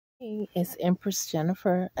Hey, it's Empress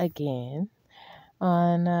Jennifer again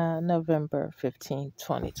on November 15th,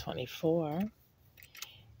 2024.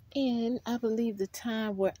 And I believe the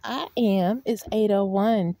time where I am is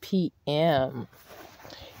 8:01 p.m.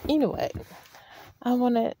 Anyway,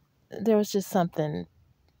 there was just something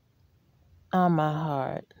on my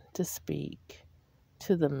heart to speak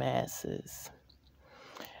to the masses.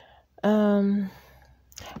 Um,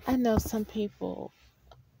 I know some people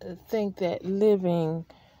think that living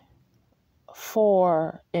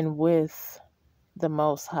for and with the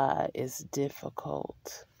Most High is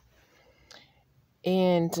difficult.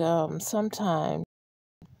 And sometimes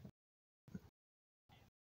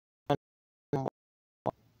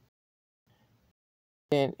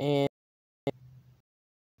in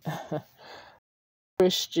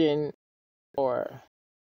Christian or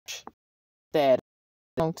that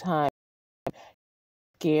long time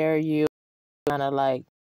scare you, kind of like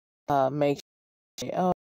make you,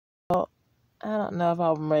 oh, I don't know if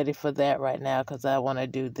I'm ready for that right now because I want to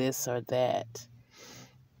do this or that.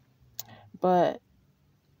 But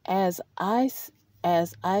as I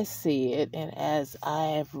see it, and as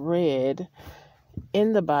I have read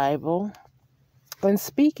in the Bible, when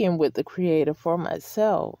speaking with the Creator for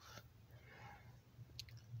myself,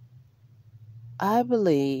 I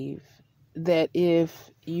believe that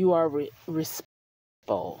if you are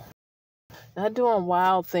responsible, not doing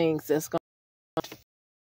wild things that's going to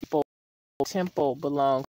temple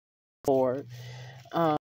belongs for,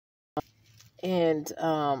 um, and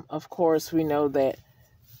of course we know that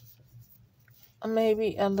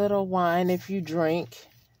maybe a little wine if you drink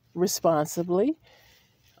responsibly,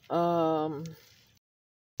 um,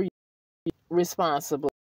 responsibly,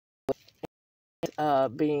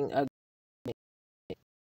 being a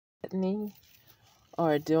gluttony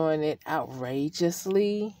or doing it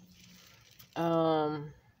outrageously.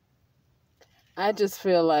 Um, I just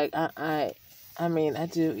feel like I mean, I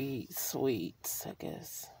do eat sweets, I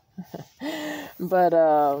guess. But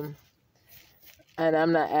and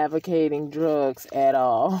I'm not advocating drugs at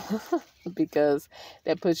all because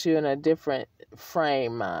that puts you in a different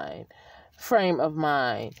frame of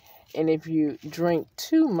mind. And if you drink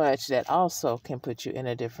too much, that also can put you in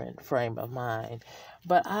a different frame of mind.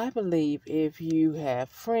 But I believe if you have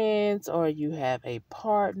friends or you have a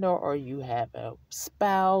partner or you have a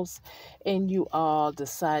spouse and you all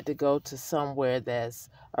decide to go to somewhere that's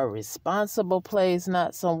a responsible place,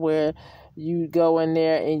 not somewhere you go in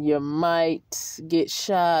there and you might get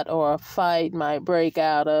shot or a fight might break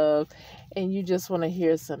out of, and you just want to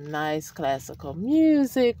hear some nice classical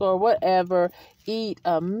music or whatever, eat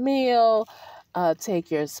a meal, take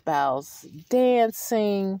your spouse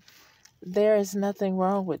dancing. There is nothing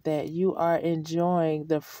wrong with that. You are enjoying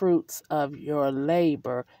the fruits of your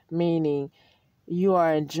labor, meaning you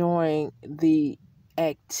are enjoying the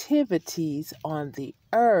activities on the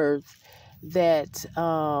earth that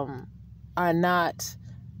are not,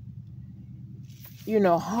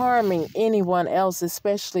 harming anyone else,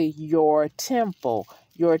 especially your temple.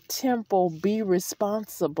 Your temple, be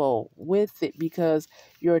responsible with it because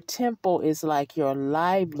your temple is like your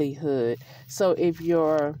livelihood. So if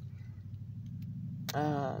you're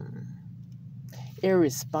um,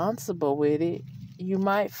 irresponsible with it, you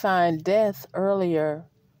might find death earlier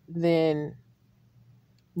than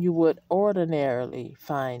you would ordinarily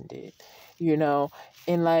find it,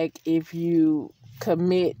 and like if you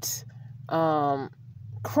commit um,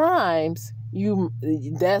 crimes,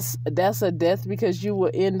 that's a death because you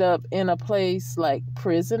will end up in a place like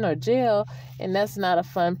prison or jail, and that's not a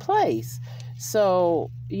fun place.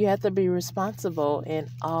 So you have to be responsible in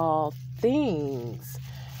all things.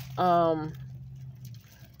 And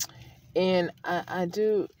I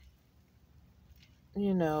do,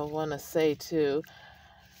 want to say too,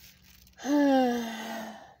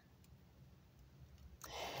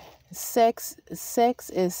 sex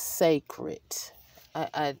is sacred.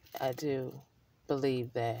 I do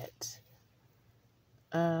believe that.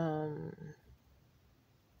 Um,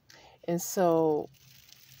 and so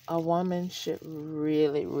a woman should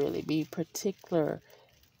really, really be particular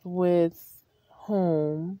with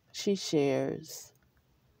whom she shares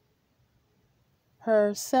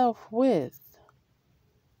herself with.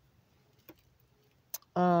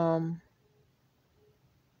 Um,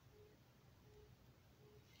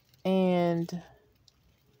 and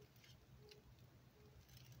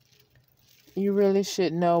you really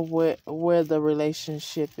should know where the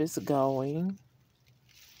relationship is going,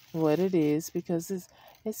 what it is, because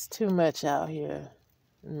it's too much out here,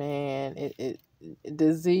 man. It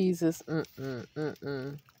diseases. I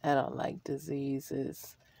don't like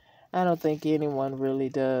diseases. I don't think anyone really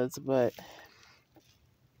does, but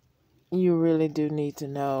you really do need to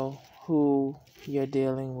know who you're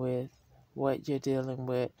dealing with, what you're dealing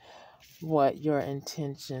with, what your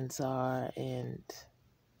intentions are, and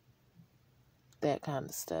that kind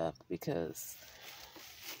of stuff. Because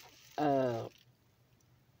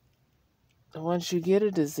once you get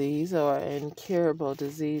a disease or an incurable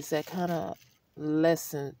disease, that kind of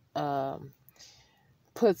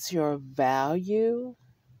puts your value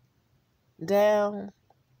down.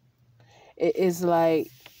 It is like,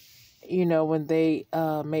 when they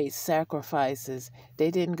made sacrifices,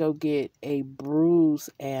 they didn't go get a bruised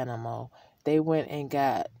animal. They went and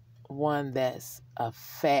got one that's a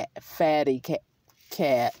fatty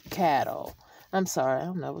cattle. I'm sorry, I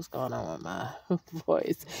don't know what's going on with my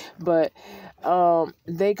voice, but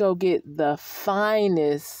they go get the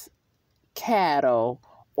finest cattle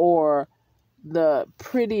or the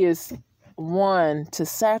prettiest one to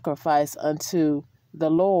sacrifice unto the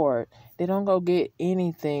Lord. They don't go get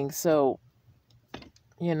anything. So,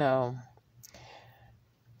 in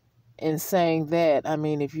saying that, I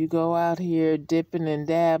mean, if you go out here dipping and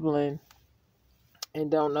dabbling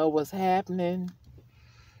and don't know what's happening,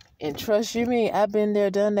 and trust you me, I've been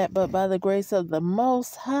there, done that, but by the grace of the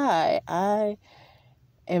Most High, I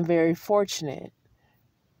am very fortunate.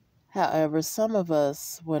 However, some of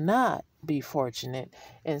us will not be fortunate.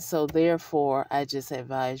 And so, therefore, I just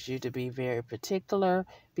advise you to be very particular,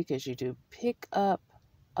 because you do pick up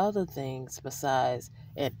other things besides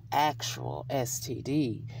an actual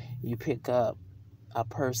STD. You pick up a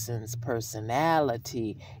person's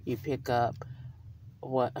personality. You pick up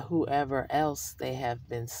whoever else they have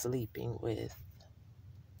been sleeping with.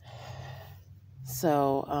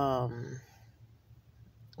 So,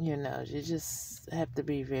 you just have to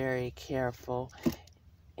be very careful.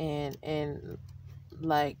 And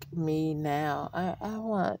like me now,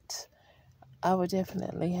 I would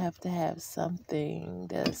definitely have to have something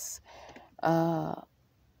that's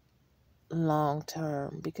long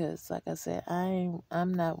term, because like I said, I'm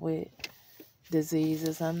not with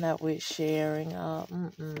diseases. I'm not with sharing.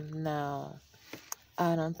 No,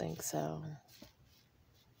 I don't think so.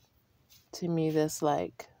 To me, that's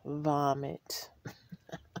like vomit.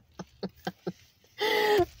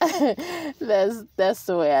 That's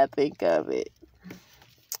the way I think of it.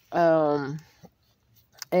 And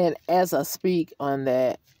as I speak on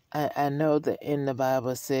that, I know that in the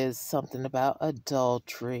Bible it says something about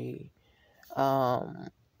adultery,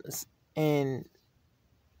 and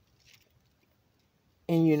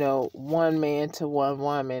one man to one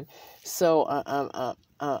woman. So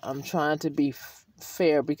I'm trying to be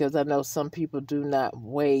fair, because I know some people do not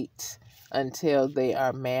wait until they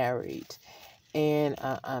are married, and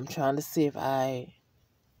I'm trying to see if I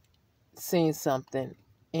seen something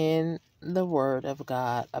in the Word of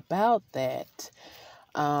God about that.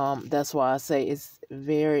 That's why I say it's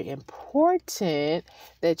very important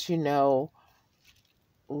that you know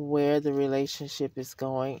where the relationship is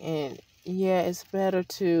going. And yeah, it's better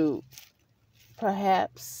to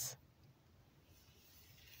perhaps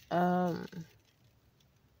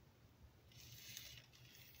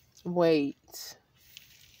wait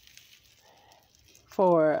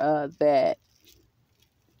for that,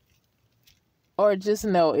 or just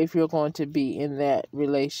know if you're going to be in that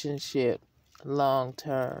relationship long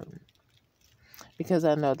term, because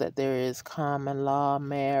I know that there is common law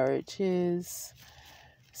marriages.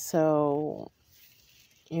 So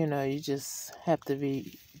you just have to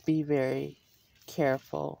be very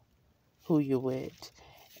careful who you're with.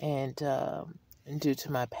 And due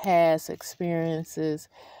to my past experiences,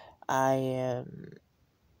 I am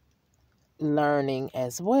learning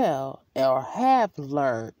as well, or have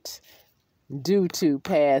learned due to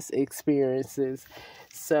past experiences.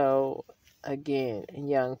 So again,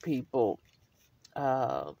 young people,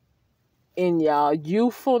 in y'all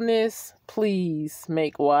youthfulness, please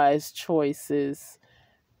make wise choices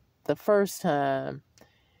the first time.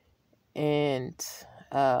 And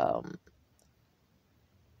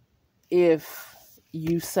if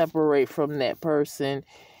you separate from that person,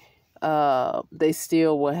 they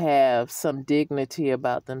still will have some dignity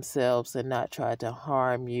about themselves and not try to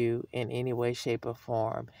harm you in any way, shape, or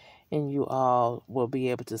form. And you all will be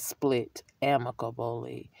able to split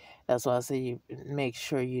amicably. That's why I say you make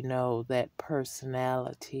sure you know that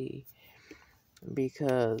personality,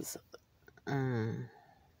 because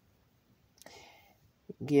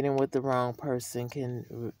getting with the wrong person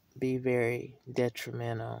can be very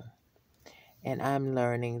detrimental. And I'm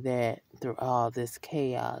learning that through all this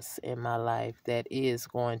chaos in my life that is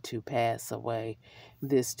going to pass away,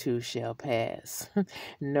 this too shall pass.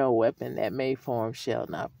 No weapon that may form shall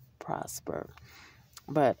not prosper.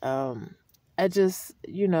 But I just,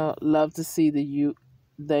 love to see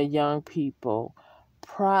the young people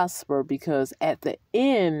prosper, because at the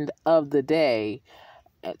end of the day,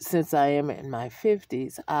 since I am in my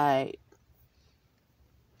 50s, I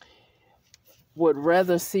would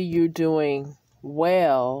rather see you doing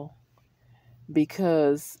well,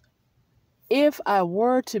 because if I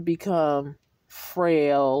were to become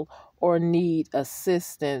frail or need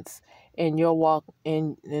assistance, and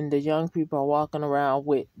the young people are walking around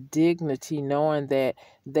with dignity, knowing that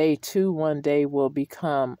they too one day will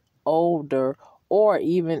become older, or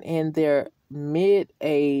even in their mid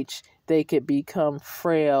age they could become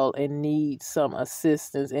frail and need some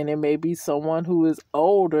assistance, and it may be someone who is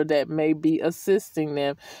older that may be assisting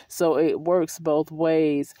them. So it works both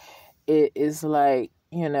ways. It is like,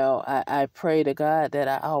 I pray to God that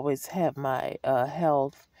I always have my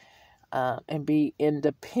health, and be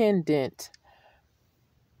independent,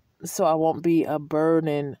 so I won't be a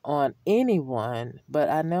burden on anyone. But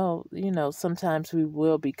I know, sometimes we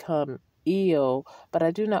will become ill, but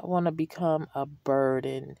I do not want to become a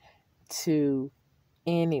burden to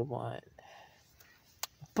anyone.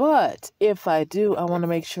 But if I do, I want to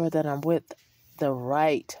make sure that I'm with the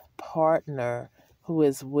right partner who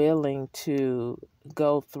is willing to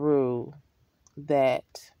go through that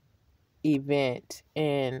event,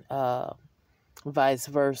 and vice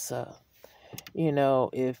versa.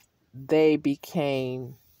 If they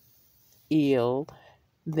became ill,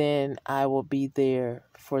 then I will be there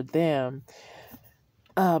for them.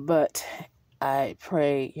 But I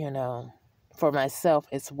pray, for myself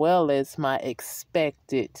as well as my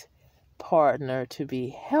expected partner to be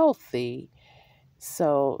healthy,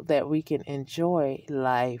 so that we can enjoy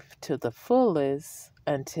life to the fullest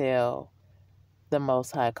until the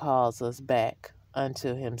Most High calls us back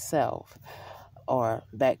unto Himself, or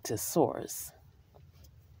back to Source.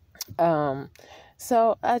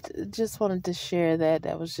 So I just wanted to share that.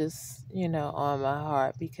 That was just, on my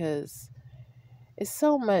heart, because it's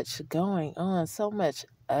so much going on, so much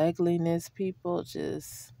ugliness. People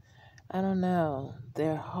just, I don't know,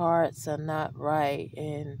 their hearts are not right.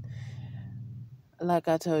 And like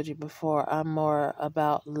I told you before, I'm more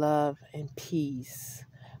about love and peace.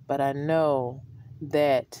 But I know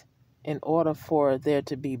that in order for there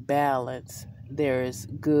to be balance, there is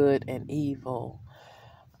good and evil.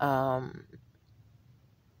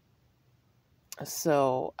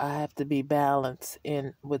 So I have to be balanced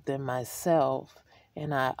within myself.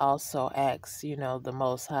 And I also ask, the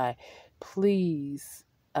Most High, please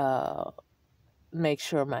make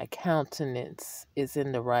sure my countenance is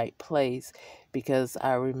in the right place, because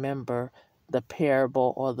I remember the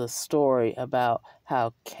parable, or the story about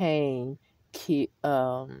how Cain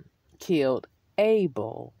killed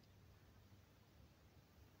Abel.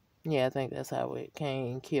 Yeah, I think that's how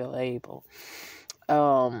Cain killed Abel.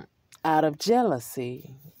 Out of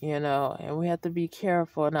jealousy, and we have to be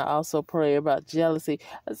careful. And I also pray about jealousy.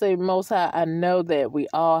 I say, Most High, I know that we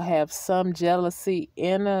all have some jealousy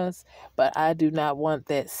in us, but I do not want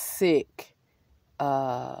that sick,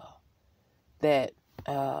 that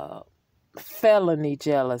felony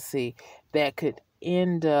jealousy that could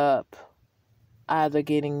end up either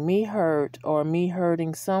getting me hurt, or me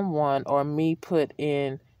hurting someone, or me put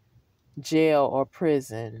in jail or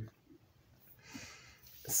prison.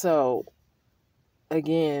 So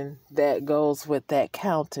again, that goes with that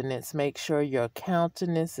countenance. Make sure your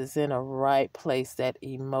countenance is in a right place, that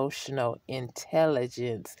emotional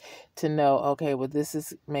intelligence to know, okay, well, this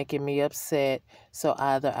is making me upset, so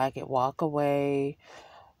either I can walk away,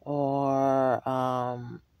 or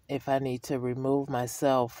if I need to remove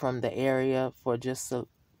myself from the area for just a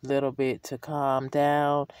little bit to calm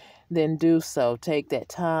down, then do so. Take that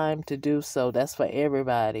time to do so. That's for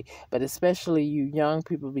everybody, but especially you young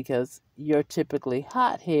people, because you're typically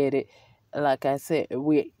hot-headed. Like I said,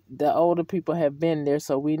 the older people have been there,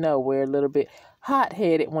 so we know we're a little bit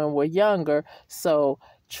hot-headed when we're younger. So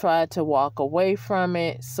try to walk away from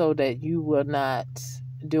it, so that you will not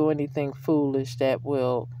do anything foolish that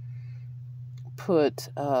will put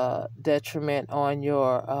detriment on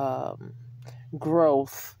your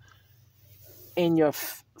growth in your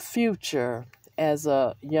future as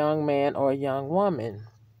a young man or a young woman.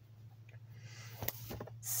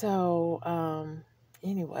 So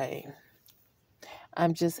anyway,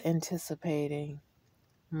 I'm just anticipating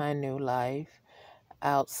my new life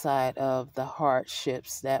outside of the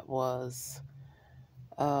hardships that was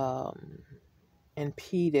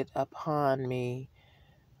impeded upon me.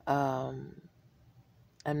 I'm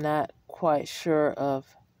not quite sure of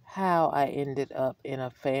how I ended up in a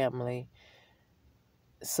family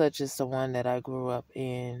such as the one that I grew up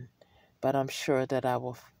in, but I'm sure that I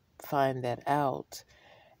will find that out.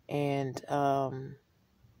 And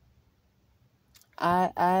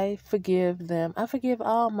I forgive them. I forgive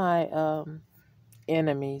all my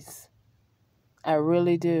enemies. I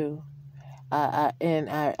really do.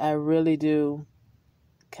 I really do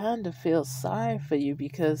kind of feel sorry for you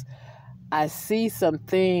because I see some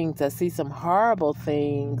things, I see some horrible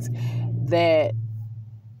things that,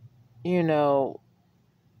 you know,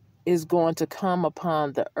 is going to come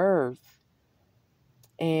upon the earth.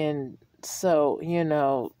 And so,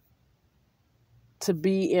 to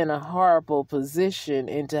be in a horrible position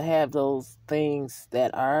and to have those things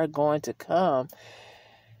that are going to come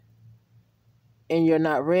and you're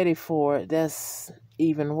not ready for it, that's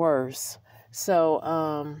even worse.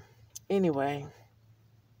 So, anyway,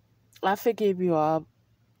 I forgive you all,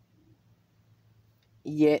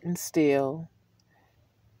 yet and still.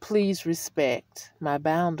 Please respect my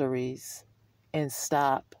boundaries and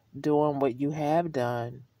stop doing what you have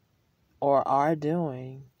done or are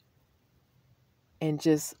doing, and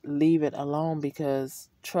just leave it alone, because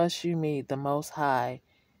trust you me, the Most High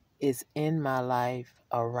is in my life,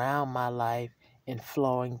 around my life, and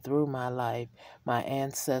flowing through my life. My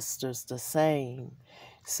ancestors the same.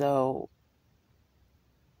 So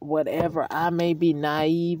whatever I may be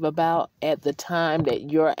naive about at the time that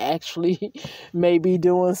you're actually maybe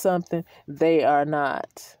doing something, they are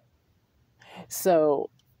not. So,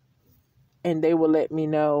 and they will let me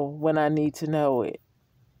know when I need to know it.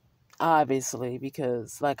 Obviously,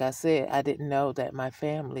 because like I said, I didn't know that my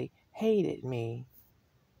family hated me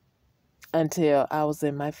until I was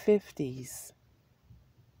in my 50s.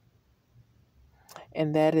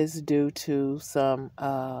 And that is due to some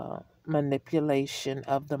manipulation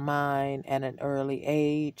of the mind at an early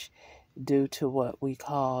age, due to what we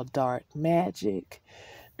call dark magic.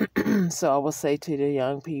 So I will say to the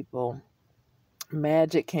young people,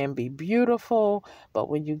 magic can be beautiful, but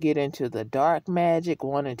when you get into the dark magic,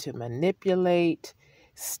 wanting to manipulate,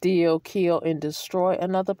 steal, kill, and destroy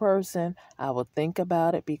another person, I will think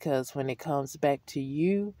about it, because when it comes back to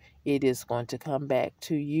you, it is going to come back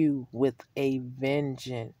to you with a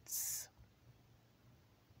vengeance.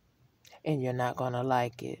 And you're not going to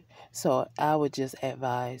like it. So I would just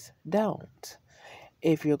advise, don't.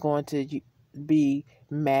 If you're going to be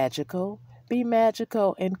magical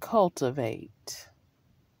and cultivate.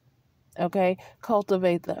 Okay?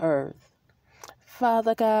 Cultivate the earth.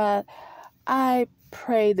 Father God, I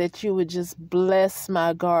pray that you would just bless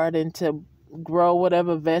my garden to grow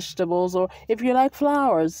whatever vegetables, or if you like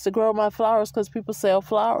flowers, to grow my flowers, because people sell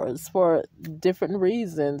flowers for different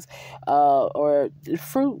reasons, or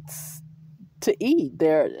fruits to eat.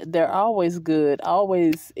 They're always good,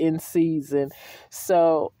 always in season.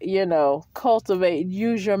 So, cultivate,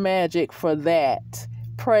 use your magic for that.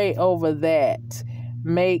 Pray over that.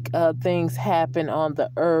 Make things happen on the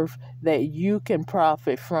earth that you can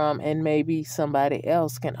profit from, and maybe somebody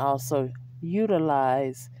else can also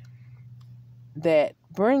utilize, that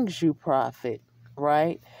brings you profit,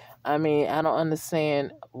 right? I mean, I don't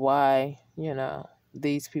understand why,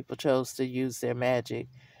 these people chose to use their magic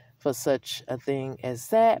for such a thing as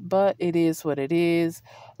that, but it is what it is.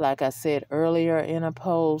 Like I said earlier in a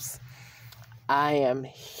post, I am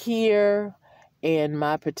here, and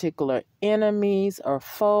my particular enemies or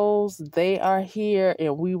foes, they are here,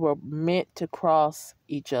 and we were meant to cross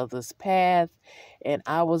each other's path, and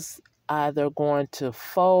I was either going to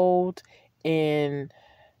fold and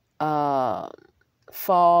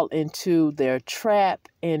fall into their trap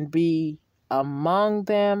and be among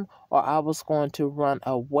them, or I was going to run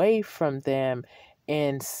away from them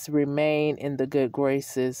and remain in the good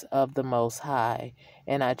graces of the Most High.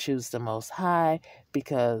 And I choose the Most High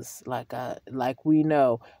because, like we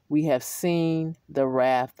know, we have seen the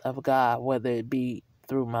wrath of God, whether it be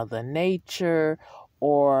through Mother Nature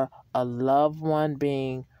or a loved one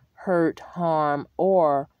being hurt, harmed,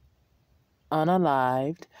 or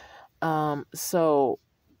unalived. So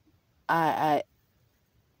I've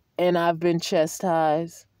been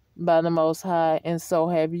chastised by the Most High, and so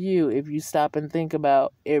have you, if you stop and think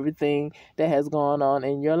about everything that has gone on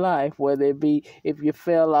in your life, whether it be if you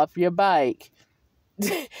fell off your bike,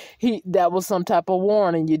 that was some type of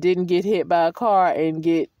warning. You didn't get hit by a car and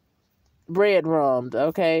get breadcrumbed,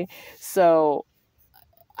 okay? So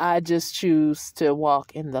I just choose to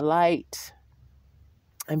walk in the light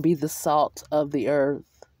and be the salt of the earth.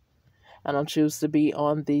 I don't choose to be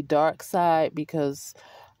on the dark side, because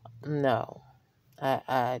no,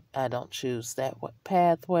 I don't choose that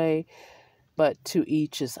pathway. But to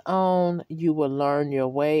each his own. You will learn your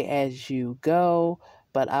way as you go.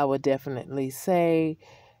 But I would definitely say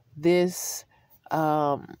this,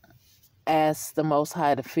 ask the Most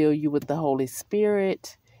High to fill you with the Holy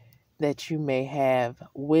Spirit, that you may have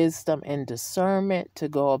wisdom and discernment to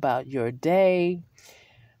go about your day,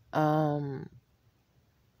 Um,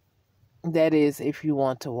 that is, if you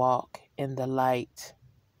want to walk in the light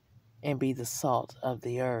and be the salt of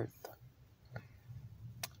the earth.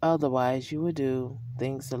 Otherwise, you would do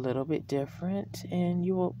things a little bit different, and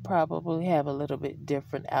you will probably have a little bit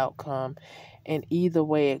different outcome. And either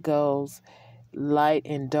way it goes, light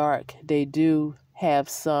and dark, they do have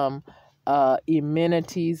some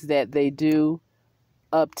amenities that they do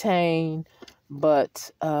obtain, but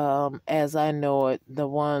as I know it, the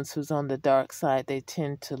ones who's on the dark side, they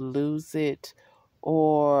tend to lose it,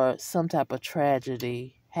 or some type of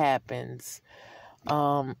tragedy happens.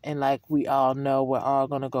 And like we all know, we're all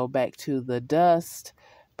going to go back to the dust,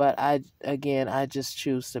 but I just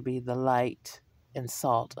choose to be the light and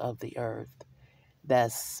salt of the earth.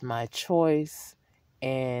 That's my choice.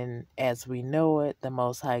 And as we know it, the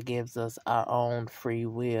Most High gives us our own free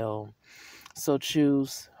will. So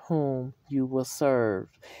choose whom you will serve.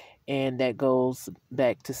 And that goes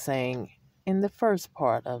back to saying in the first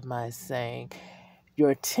part of my saying,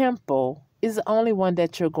 your temple is the only one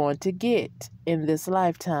that you're going to get in this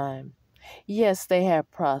lifetime. Yes, they have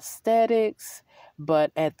prosthetics,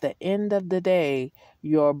 but at the end of the day,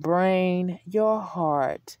 your brain, your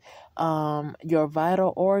heart, your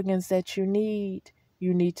vital organs that you need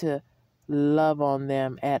to love on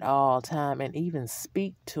them at all time, and even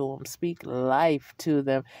speak to them, speak life to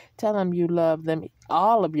them, tell them you love them,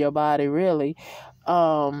 all of your body really,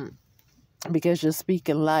 because you're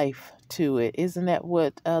speaking life to it. Isn't that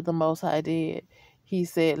what the Most High did? He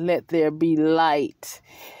said, let there be light.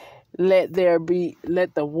 Let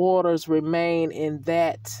the waters remain in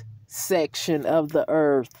that section of the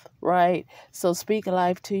earth, right? So speak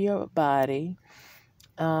life to your body,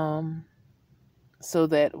 so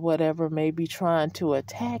that whatever may be trying to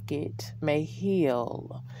attack it may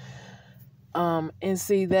heal. And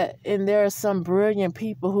see that, and there are some brilliant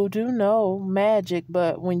people who do know magic,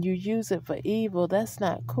 but when you use it for evil, that's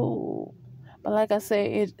not cool. But like I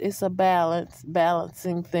say, it's a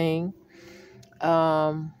balancing thing.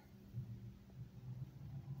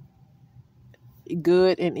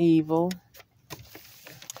 Good and evil.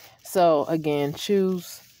 So again,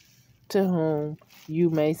 choose to whom you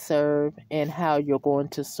may serve and how you're going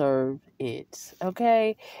to serve it.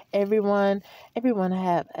 Okay, everyone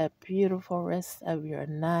have a beautiful rest of your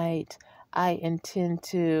night. I intend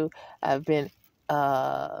to. I've been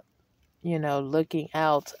looking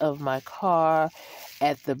out of my car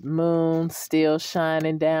at the moon still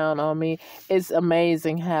shining down on me. It's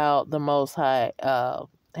amazing how the Most High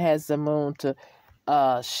has the moon to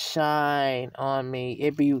shine on me.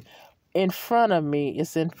 It be in front of me.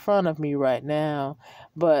 It's in front of me right now.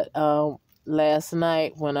 But last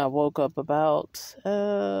night when I woke up about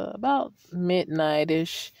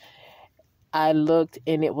midnight-ish, I looked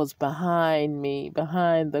and it was behind me,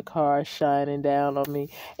 behind the car, shining down on me.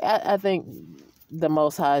 I think the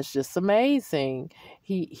Most High is just amazing.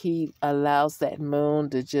 He allows that moon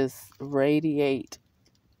to just radiate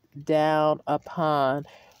down upon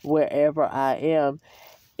wherever I am.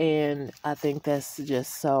 And I think that's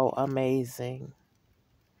just so amazing.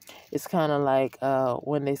 It's kind of like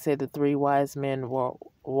when they said the three wise men were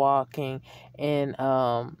walking, and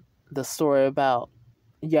the story about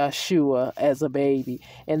Yeshua as a baby,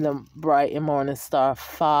 and the bright and morning star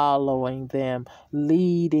following them,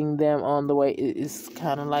 leading them on the way. It's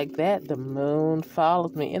kind of like that. The moon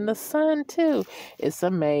follows me, and the sun too. It's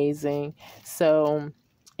amazing. So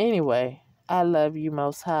anyway, I love you,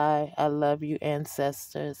 Most High. I love you,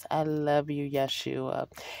 ancestors. I love you, Yeshua.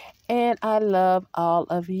 And I love all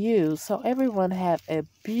of you. So everyone have a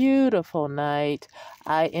beautiful night.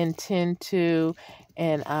 I intend to,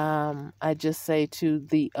 and I just say to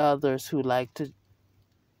the others who like to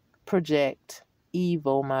project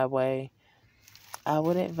evil my way, I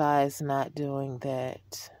would advise not doing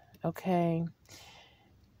that. Okay?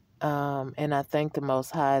 And I thank the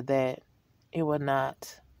Most High that it will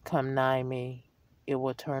not come nigh me. It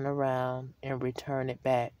will turn around and return it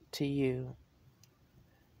back to you.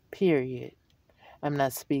 Period. I'm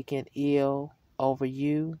not speaking ill over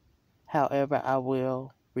you. However, I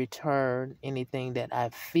will return anything that I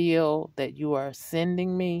feel that you are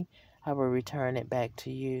sending me. I will return it back to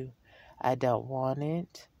you. I don't want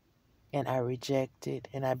it, and I reject it,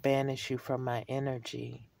 and I banish you from my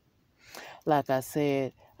energy. Like I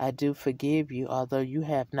said, I do forgive you, although you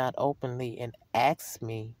have not openly and asked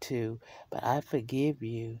me to, but I forgive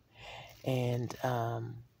you. And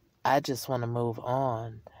I just want to move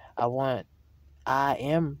on. I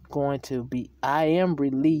am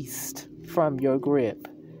released from your grip.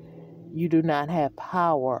 You do not have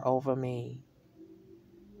power over me.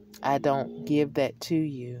 I don't give that to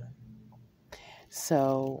you.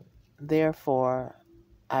 So, therefore,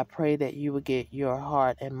 I pray that you would get your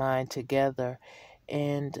heart and mind together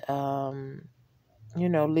and,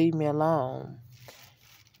 leave me alone,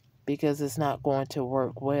 because it's not going to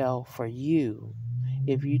work well for you.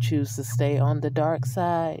 If you choose to stay on the dark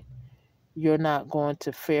side, you're not going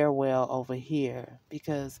to fare well over here,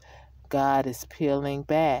 because God is peeling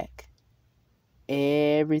back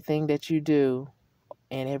everything that you do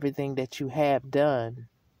and everything that you have done,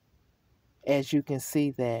 as you can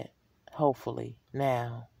see that, hopefully,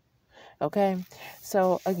 now. Okay?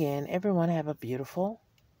 So, again, everyone have a beautiful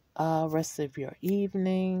rest of your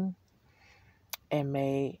evening, and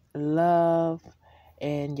may love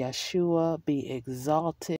and Yeshua be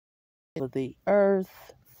exalted over the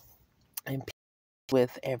earth and peace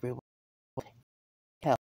with everyone.